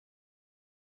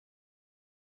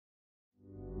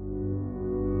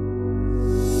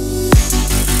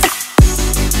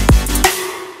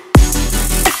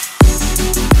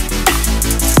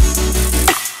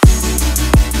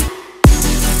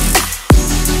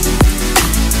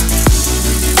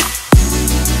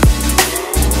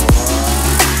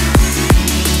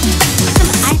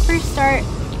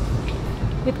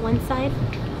one side?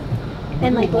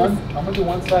 And like I'm gonna do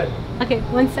one side. Okay,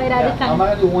 one side at a time. I'm not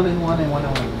gonna do one and one and one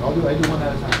and one. I do one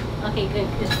at a time. Okay, good.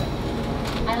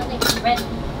 I don't think I'm ready.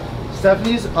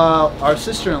 Stephanie's our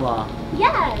sister-in-law.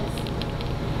 Yes.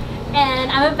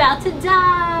 And I'm about to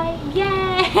die.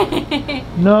 Yay!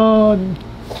 No.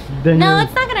 Then No,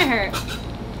 it's not gonna hurt.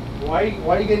 Why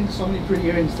are you getting so many pretty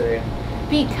earrings today?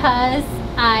 Because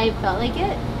I felt like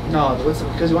it. No,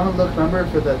 because you want to look, remember,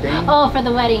 for the thing? Oh, for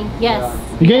the wedding, yes.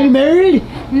 Yeah. You getting married?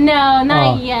 No,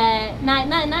 not Oh. yet.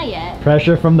 Not yet.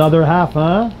 Pressure from the other half,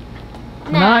 huh?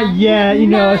 Nah, Not yet, you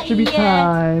know, it not should be yet.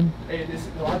 time. Hey,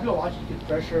 a lot of people watching get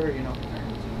pressure, you know.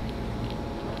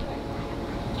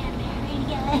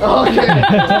 Okay.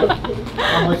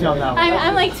 I'm with you on that one.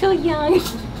 I'm like too young.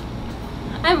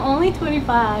 I'm only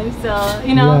 25, so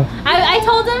you know. Yeah. I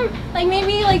told him like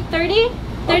maybe like 30.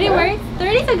 30 works.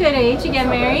 30's a good age to get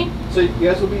married. So you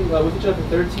guys will be with each other for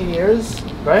 13 years,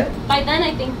 right? By then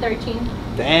I think 13.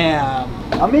 Damn.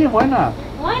 I mean, why not?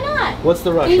 Why not? What's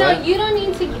the rush, You know, right? you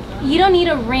don't need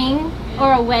a ring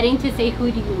or a wedding to say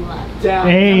who do you love. Damn.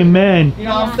 Amen. You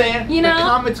know what I'm saying? You know? The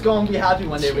comments gonna be happy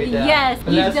when they read that. Yes,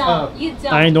 And you that's don't. up. You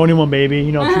don't. I ain't the only one, baby.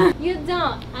 You know. You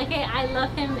don't. Okay, I love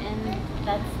him and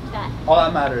that's that. All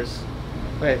that matters.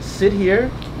 Okay, sit here.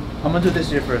 I'm gonna do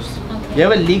this here first. Okay. You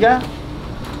have a liga?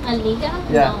 A liga?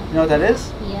 Yeah. No. You know what that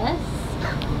is? Yes.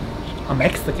 I'm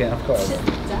Mexican, of course.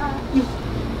 Duh.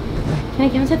 Can I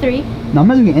give him to 3? No, I'm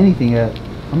not doing anything yet.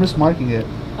 I'm just marking it.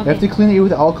 Okay. You have to clean it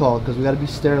with alcohol because we gotta be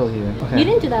sterile here. Okay. You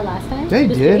didn't do that last time. Yeah, you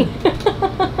Just did. kidding.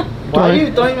 Why are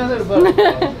you throwing me under the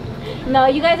bus? No,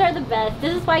 you guys are the best.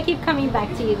 This is why I keep coming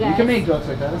back to you guys. You can make jokes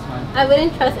like that, that's fine. I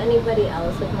wouldn't trust anybody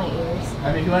else with my ears.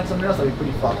 I mean, if you went somewhere else, I'd be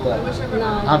pretty fucked up. No.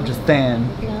 I'm just saying,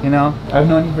 No. you know? I've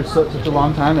known you for such a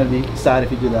long time, it'd be sad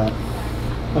if you do that.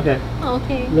 Okay,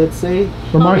 Okay. let's say...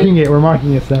 We're marking it. We're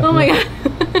marking it, Steph. Oh my god.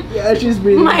 Yeah, she's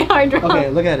breathing. My heart dropped. Okay,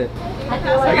 look at it. Are you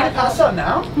gonna pass out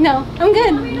now? No, I'm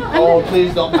good. Oh,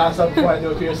 please don't pass out before I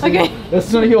do a piercing. Okay. There's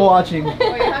so many people watching.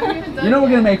 You know we're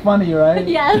gonna make fun of you, right?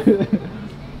 Yes.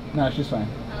 No, she's fine.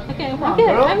 Okay, on, I'm good.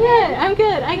 girl. I'm good. I'm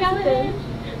good. I got this.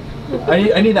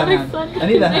 I need that My hand. son- I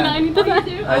need that I know, I hand. need the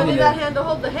hand. I I need need it. that hand to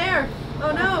hold the hair.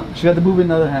 Oh no. She got the boob in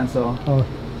the other hand, so. Oh.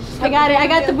 I got it. I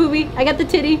got the booby. I got the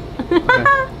titty.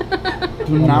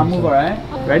 Do not move, alright?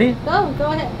 Ready? Go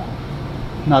ahead.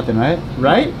 Nothing, right?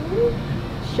 Right?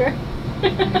 Sure.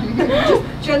 Just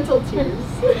gentle tears.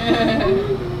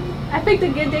 I picked a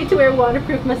good day to wear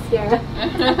waterproof mascara.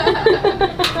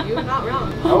 You're not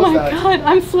wrong. Oh How was my that? god,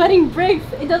 I'm sweating bricks.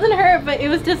 It doesn't hurt, but it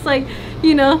was just like,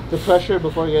 you know. The pressure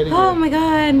before getting Oh here. my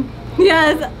god.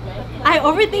 Yes. I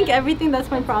overthink everything, that's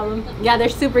my problem. Yeah, they're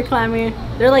super clammy.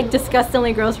 They're like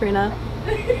disgustingly gross right now.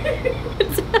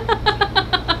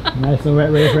 Nice and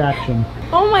ready for action.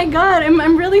 Oh my god,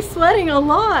 I'm really sweating a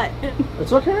lot.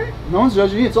 It's okay. No one's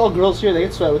judging you. It's all girls here. They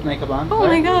get sweat with makeup on. Oh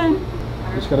my god.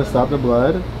 Just gotta stop the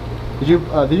blood. Did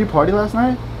you party last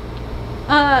night?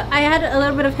 I had a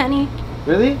little bit of Henny.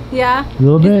 Really? Yeah. A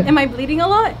little bit. Am I bleeding a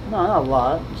lot? No, not a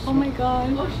lot. Oh my god.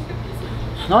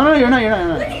 No, you're not.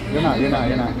 You're not.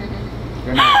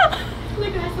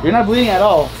 You're not bleeding at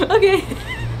all. Okay.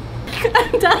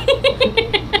 I'm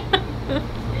dying.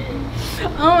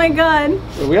 Oh my god.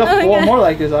 We have Oh my 4 God. more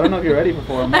like this. I don't know if you're ready for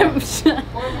 4 more. I'm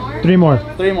 3 more.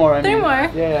 3 more. I 3 mean.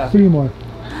 more? Yeah. 3 more.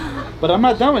 But I'm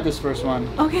not done with this first one.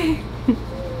 Okay.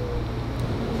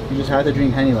 You just had to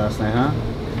drink Henny last night, huh?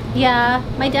 Yeah,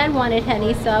 my dad wanted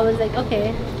Henny, so I was like,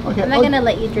 okay. Okay. I'm not gonna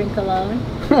let you drink alone.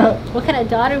 What kind of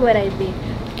daughter would I be?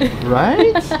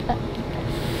 Right?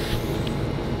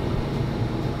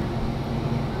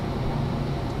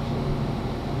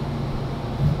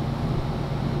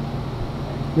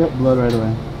 Yep, blood right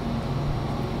away.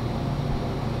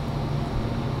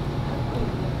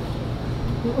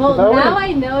 Well, If I would've- now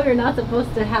I know you're not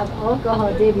supposed to have alcohol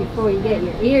a day before you get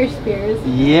your ears pierced.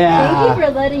 Yeah. Thank you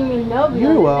for letting me know.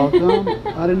 You're Beyonce. welcome.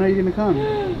 I didn't know you were gonna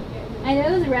come. I know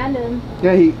it was random.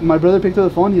 Yeah, my brother picked up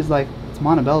the phone. He's like, "It's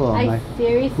Montebello." I'm I like,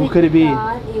 seriously who could it be?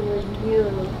 thought it was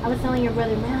you. I was telling your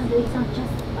brother, man, they sound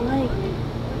just alike.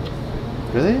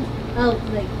 "Really?" Oh,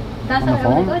 like, that's On how the I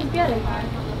was phone? like, oh, it's good.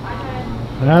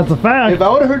 That's a fact. If I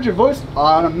would have heard your voice,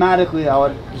 automatically I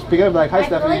would just pick it up and be like, "Hi, I feel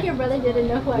Stephanie." like your brother didn't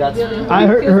know who I That's- really I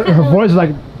heard was. her voice is like,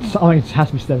 oh, it has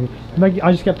to be Stephanie. Like,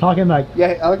 I just kept talking like,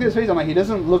 Yeah, I looked at his face. I'm like, he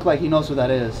doesn't look like he knows who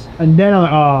that is. and then I'm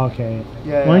like, oh, okay.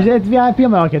 Yeah. When he said it's VIP,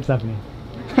 I'm like, okay, it's Stephanie.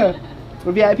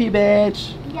 We're VIP,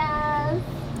 bitch. Yes.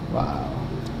 Wow.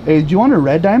 Hey, do you want a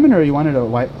red diamond or you wanted a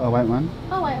white one?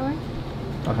 Oh, white one.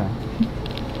 Okay.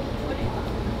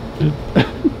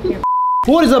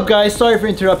 What is up, guys? Sorry for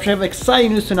interruption. I have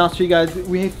exciting news to announce to you guys.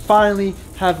 We finally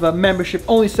have a membership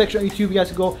only section on YouTube. You guys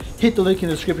can go hit the link in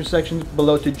the description section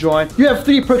below to join. You have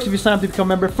 3 perks if you sign up to become a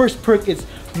member. First perk is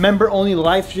member only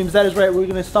live streams. That is right, we're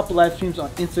gonna stop the live streams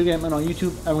on Instagram and on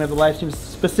YouTube, and we have the live streams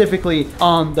specifically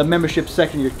on the membership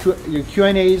section. Your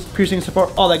Q&As, piercing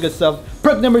support, all that good stuff.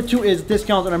 Perk number 2 is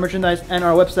discounts on our merchandise and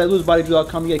our website,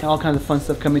 lulusbodyjewel.com. You get all kinds of fun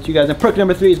stuff coming to you guys. And perk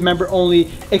number 3 is member only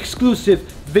exclusive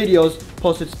videos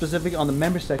posted specifically on the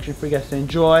member section for you guys to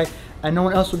enjoy, and no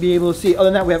one else will be able to see. Other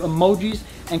than that, we have emojis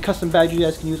and custom badges you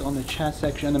guys can use on the chat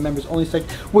section and the members only section,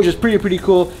 which is pretty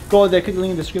cool. Go there, click the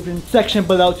link in the description section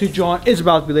below to join. It's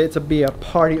about to be lit. It's be a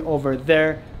party over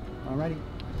there. Alrighty.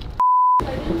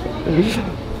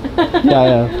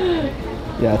 Yeah,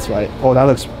 that's right. Oh, that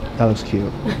looks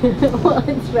cute. Well,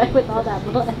 it's red with all that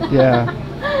blood. Yeah.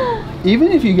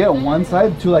 Even if you get one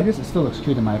side too like this, it still looks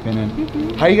cute in my opinion.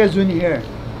 How are you guys doing your hair?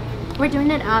 We're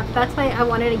doing it up. That's why I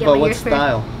wanted to get But my what hair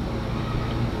style?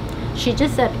 She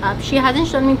just said up. She hasn't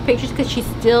shown me pictures because she's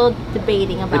still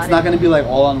debating about it. It's not going to be like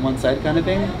all on one side kind of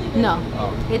thing? No.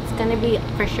 Oh. It's going to be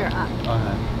for sure up.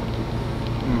 Okay.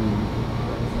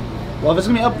 Well, if it's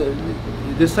going to be up,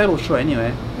 this side will show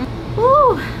anyway.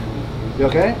 Woo! You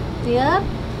okay? Yep.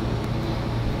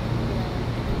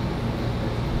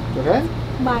 You okay?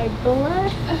 My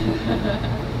blood.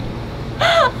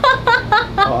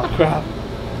 Oh, crap.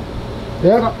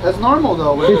 Yeah. That's normal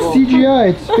though. It's CGI,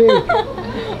 it's fake.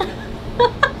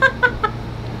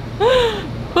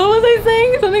 What was I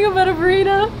saying? Something about a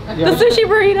burrito? Yeah. The sushi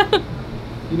burrito.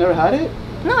 You never had it?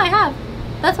 No, I have.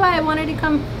 That's why I wanted to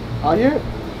come. Out here?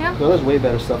 Yeah. So there's way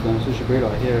better stuff than a sushi burrito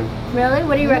out here. Really?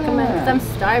 What do you recommend? Yeah. Because I'm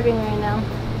starving right now.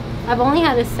 I've only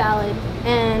had a salad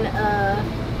and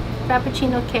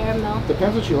frappuccino caramel.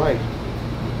 Depends what you like.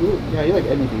 Yeah, you like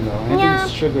anything though. Anything's Yeah.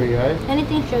 sugary, right?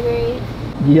 Anything sugary.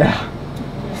 Yeah.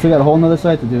 Still got a whole nother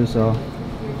side to do, so.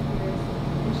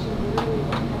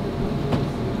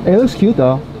 Hey, it looks cute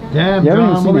though. Damn, You haven't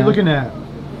even John, seen what are we that. looking at?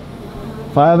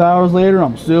 5 hours later,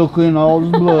 I'm still cleaning all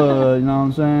this blood, you know what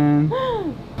I'm saying?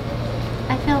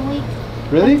 I feel weak.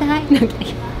 Really? I'm tired.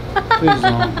 Please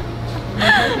don't.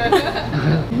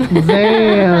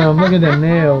 Damn, look at the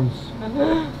nails.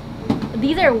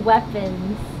 These are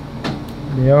weapons.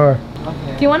 They are.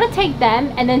 Do you want to take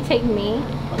them and then take me?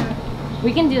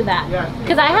 We can do that. Yeah.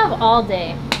 Because I have all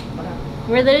day.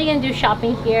 We're literally going to do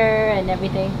shopping here and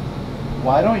everything.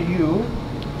 Why don't you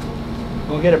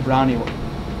go get a brownie?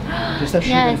 Just have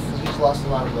sugar. Yes. You just lost a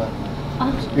lot of blood.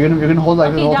 Oh. You're gonna hold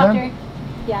like Okay, the whole doctor. time?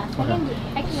 Yeah. Okay.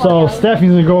 I can So walk out.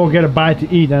 Stephanie's gonna go get a bite to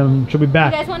eat and she'll be You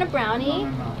back. guys want a brownie?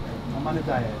 No. I'm on a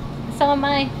diet. So am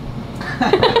I.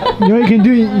 You know what you can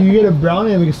do? You get a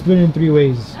brownie and we can split it in 3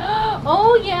 ways.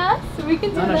 Oh, yes. We can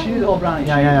do No, that. she needs the whole brownie.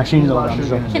 Yeah, she needs the whole brownie.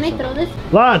 sugar in it, Can I so. throw this?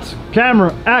 Lots, camera,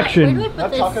 Where do action. we I put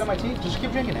have this? chocolate in my teeth. Just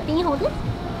keep drinking it. Can you hold it?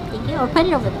 Thank you. Or put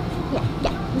it over there.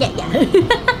 Yeah.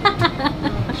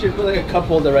 I should put like a cup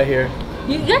holder right here.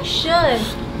 You guys should.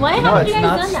 Why No, haven't it's you guys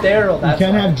not done sterile. You That's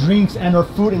can't why. have drinks and or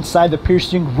food inside the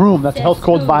piercing room. That's a health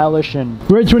code food. violation.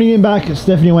 We're tuning in back.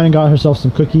 Stephanie went and got herself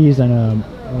some cookies and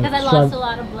Because I lost a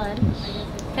lot of blood.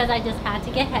 Because I just had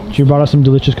to get head. she brought us some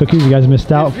delicious cookies. You guys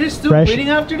missed out. If you're still Fresh. bleeding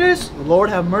after this, Lord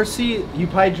have mercy, you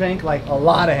probably drank like a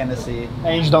lot of Hennessy.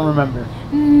 And you just don't remember.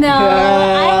 No,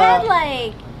 I had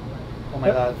like Oh my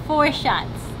god. 4 shots.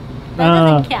 That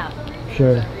doesn't count.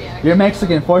 Sure. You're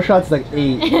Mexican, 4 shots is like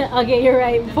 8. Okay, you're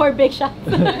right. 4 big shots.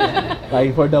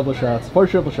 Like 4 double shots, 4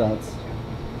 triple shots.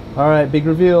 Alright, big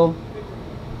reveal.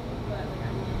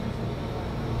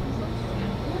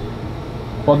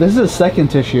 Well, this is a second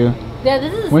tissue. Yeah,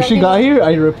 this is. When she got here,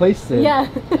 I replaced it. Yeah.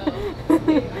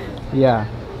 Yeah.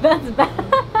 That's bad.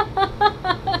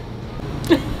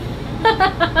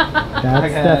 That's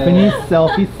Okay. Stephanie's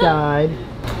selfie side.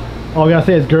 All we gotta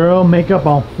say is, girl, makeup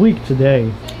on fleek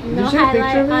today. No you take a picture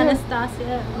highlight, of it?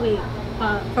 Anastasia. Wait,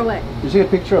 for what? Did you take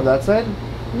a picture of that side?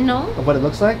 No. Of what it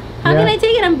looks like? How Yeah. can I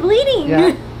take it? I'm bleeding.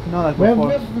 Yeah. No, like We have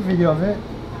before. a video of it.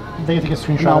 They can take a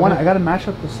screenshot. No, of it. I gotta match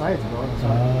up the sides, bro. That's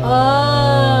why.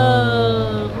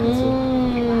 Oh.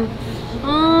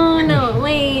 Oh no!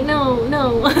 Wait, no.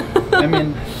 I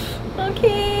mean,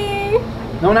 Okay.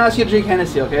 no one asked you to drink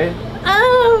Hennessy, okay?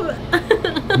 Oh.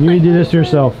 You did this to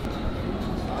yourself.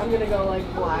 I'm gonna go like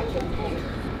black and pink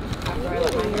after I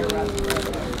let my hair rest.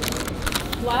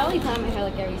 Well, I only dye my hair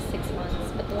like every 6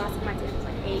 months, but the last time I did it was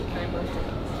like 8-9 months ago.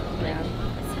 Yeah.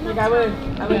 Like I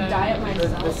would dye it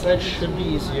myself. This side should be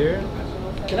easier.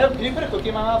 Can you put a cookie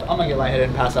in my mouth? I'm gonna get lightheaded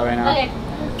and pass out right now. Okay.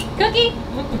 Cookie.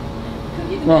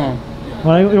 No.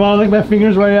 You wanna lick my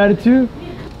fingers while you're at it too?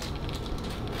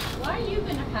 Why are you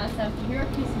gonna pass out? You're a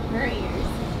piece of her ears.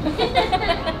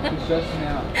 It's stressing me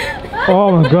out.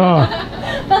 Oh my god.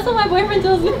 That's what my boyfriend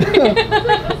tells me.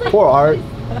 Poor Art.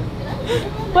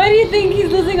 Why do you think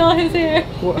he's losing all his hair?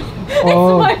 Oh. It's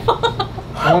my fault.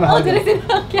 I wanna hug did I him. say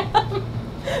no? Yeah.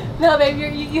 No, babe,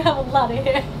 you have a lot of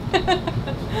hair.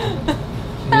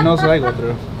 He knows what I go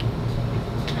through.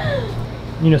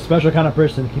 You know, special kind of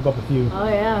person to keep up with you. Oh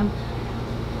yeah.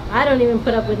 I don't even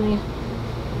put up with me.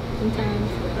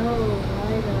 Sometimes. Oh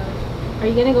my god. Are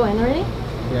you gonna go in already?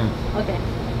 Yeah. Okay.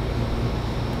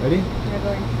 Ready? You're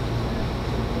going.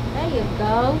 There you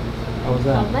go. How was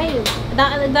Oh,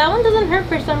 that one doesn't hurt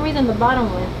for some reason, the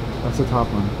bottom one. That's the top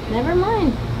one. Never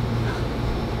mind.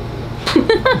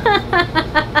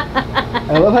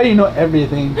 I love how you know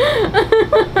everything.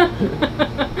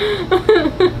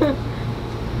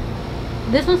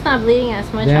 This one's not bleeding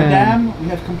as much. Damn. Damn, we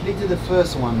have completed the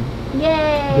first one. Yay!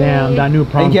 Damn, that new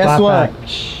prom And guess flat what? pack.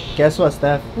 Guess what,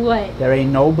 Steph? What? There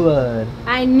ain't no blood.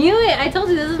 I knew it! I told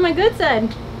you this is my good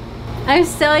side. I'm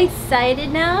so excited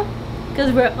now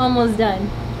because we're almost done.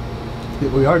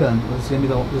 We are done. This is gonna be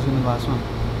the last one.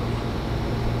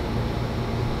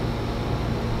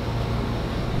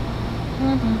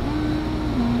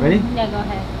 Ready? Yeah, go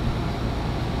ahead.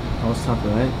 That was tougher,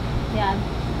 right? Yeah,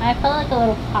 I felt like a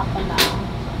little pop on that one.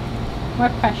 More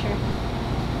pressure.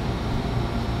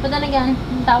 But then again,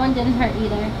 that one didn't hurt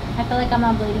either. I feel like I'm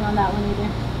not bleeding on that one either.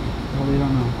 Well, we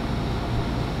don't know.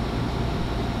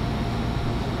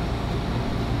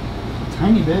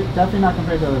 Tiny bit. Definitely not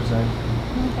compared to the other side.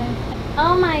 Okay.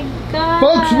 Oh my god.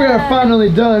 Folks, we are finally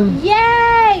done.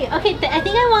 Yay! Okay, I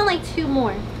think I want like 2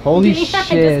 more. Holy Just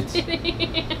shit.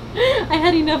 kidding. I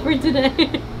had enough for today.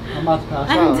 I'm about to pass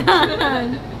I'm out.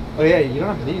 done. Oh yeah, you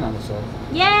don't have bleeding on this side.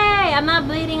 Yay! I'm not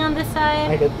bleeding on this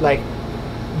side. Like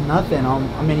nothing.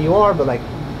 I mean, you are, but like,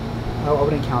 I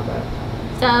wouldn't count that.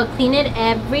 So clean it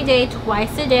every day,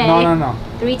 twice a day. No.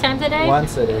 3 times a day?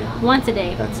 Once a day. Once a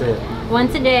day. That's it.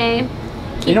 Once a day.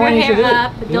 Keep You know your when you should hair do it?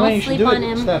 up. You know when Don't you should sleep do on it,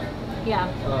 him. Steph?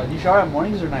 Yeah. Do you shower at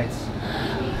mornings or nights?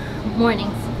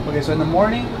 Mornings. Okay, so in the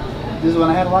morning, this is when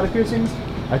I had a lot of piercings.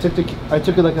 I took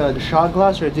like a shot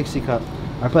glass or a Dixie cup.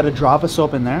 I put a drop of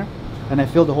soap in there, and I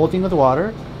filled the whole thing with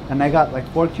water. And I got like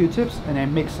 4 Q-tips, and I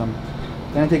mix them.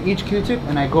 Then I take each Q-tip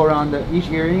and I go around each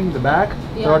earring, the back,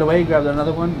 throw it away, grab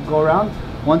another one, go around.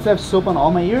 Once I have soap on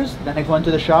all my ears, then I go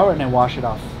into the shower and I wash it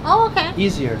off. Oh, okay.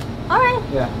 Easier. All right.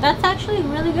 Yeah. That's actually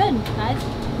really good, guys.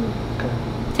 Okay.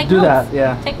 Take Do notes. that,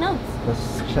 yeah. Take notes.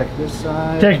 Let's check this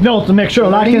side. Take notes and make sure to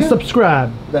Is that like and hurting you?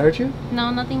 subscribe. Did that hurt you?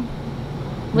 No, nothing.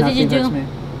 What did you Nothing do? hurts me.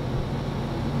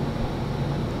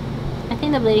 I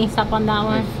think the bleeding stopped on that I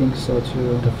one. think so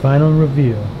too. The final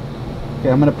review. Okay,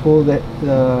 I'm gonna pull the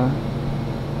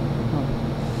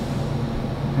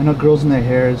I know girls in their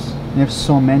hairs. They have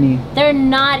so many. They're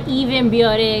not even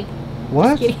biotic.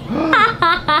 What? Just kidding.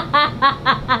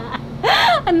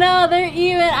 No, they're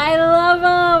even. I love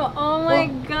them. Oh my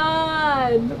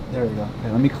god. There we go.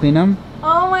 Okay, let me clean them.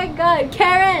 Oh my god.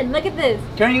 Karen, look at this.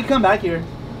 Karen, you can come back here.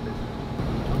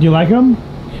 Do you like them?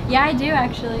 Yeah, I do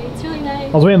actually. It's really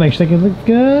nice. I was waiting, like, she's like, it looks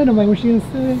good. I'm like, what's she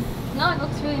gonna say? No, it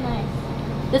looks really nice.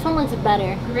 This one looks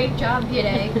better. Great job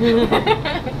today.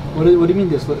 What do you mean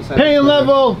this looks like? Pain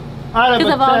level out of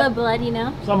Because a of all 10. the blood, you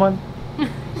know? Someone.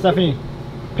 Stephanie.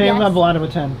 Pain Yes. level out of a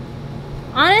 10.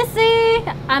 Honestly,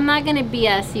 I'm not gonna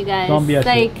BS you guys. Don't BS it.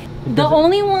 Like, It the doesn't-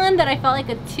 only one that I felt like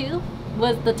a 2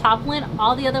 was the top one.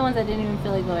 All the other ones I didn't even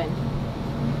feel like going.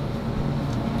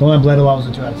 The one that bled a lot was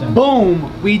a 2 out of 10.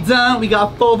 Boom! We done. We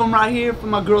got 4 of them right here for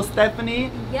my girl Stephanie.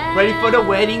 Yes. Ready for the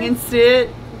wedding and sit.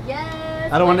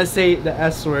 Yes. I don't want to say the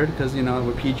S word because you know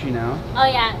we're PG now. Oh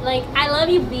yeah, like I love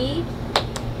you, B.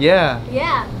 Yeah.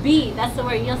 Yeah, B. That's the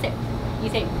word. You don't say. You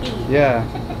say B. Yeah.